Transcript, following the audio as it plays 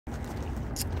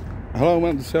Hello and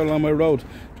welcome to Sell On My Road.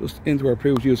 Just into our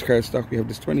approved used car stock, we have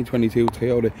this 2022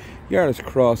 Toyota Yaris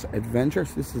Cross Adventure.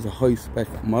 This is a high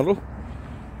spec model.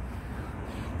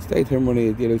 Stay term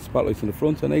running LED spotlights in the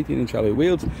front and 18-inch alloy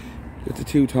wheels with the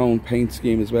two-tone paint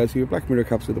scheme as well. So you have black mirror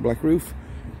caps with the black roof,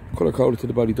 colour coded to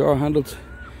the body door handles.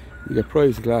 You get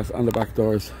privacy glass on the back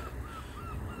doors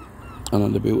and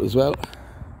on the boot as well.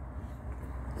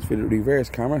 It's fitted with reverse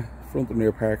camera, front and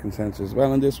rear parking sensors as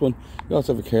well. On this one you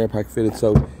also have a care pack fitted,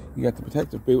 so you get the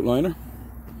protective boot liner,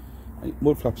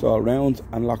 mud flaps all around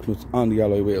and lock nuts on the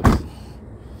alloy wheels.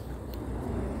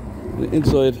 On the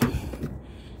inside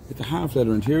it's a half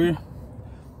leather interior,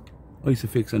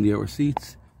 Isofix on the outer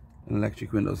seats and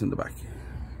electric windows in the back.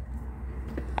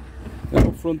 Now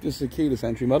up front, this is a keyless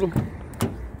entry model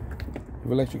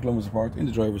with electric lumbar support in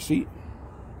the driver's seat.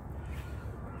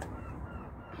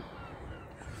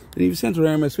 Then you have a centre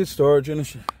armrest with storage in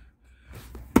it,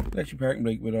 electric parking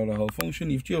brake with auto hold function.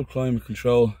 You have dual climate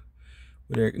control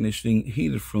with air conditioning,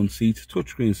 heated front seats,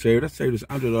 touchscreen stereo. That stereo is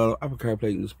Android Auto, Apple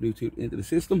CarPlay and Bluetooth into the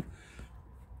system.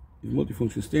 You have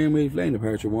multifunction steering wheel, lane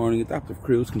departure warning, adaptive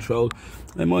cruise control.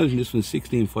 And mileage on this one is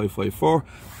 16,554.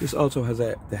 This also has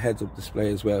the heads-up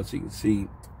display as well, so you can see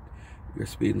your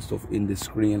speed and stuff in this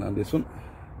screen on this one.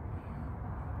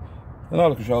 And all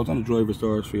the controls on the driver's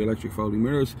doors for your electric folding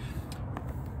mirrors,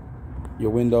 your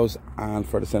windows and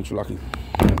for the central locking.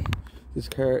 This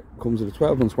car comes with a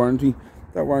 12 months warranty.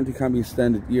 That warranty can be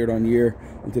extended year on year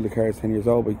until the car is 10 years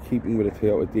old by keeping with a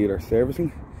Toyota dealer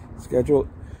servicing schedule.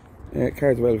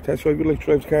 Cars available for test drive. If you'd like to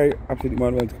drive the car, absolutely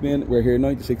more than welcome to come in. We're here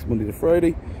 9 to 6 Monday to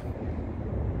Friday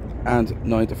and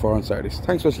 9 to 4 on Saturdays.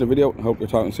 Thanks for watching the video. I hope you're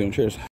talking soon. Cheers.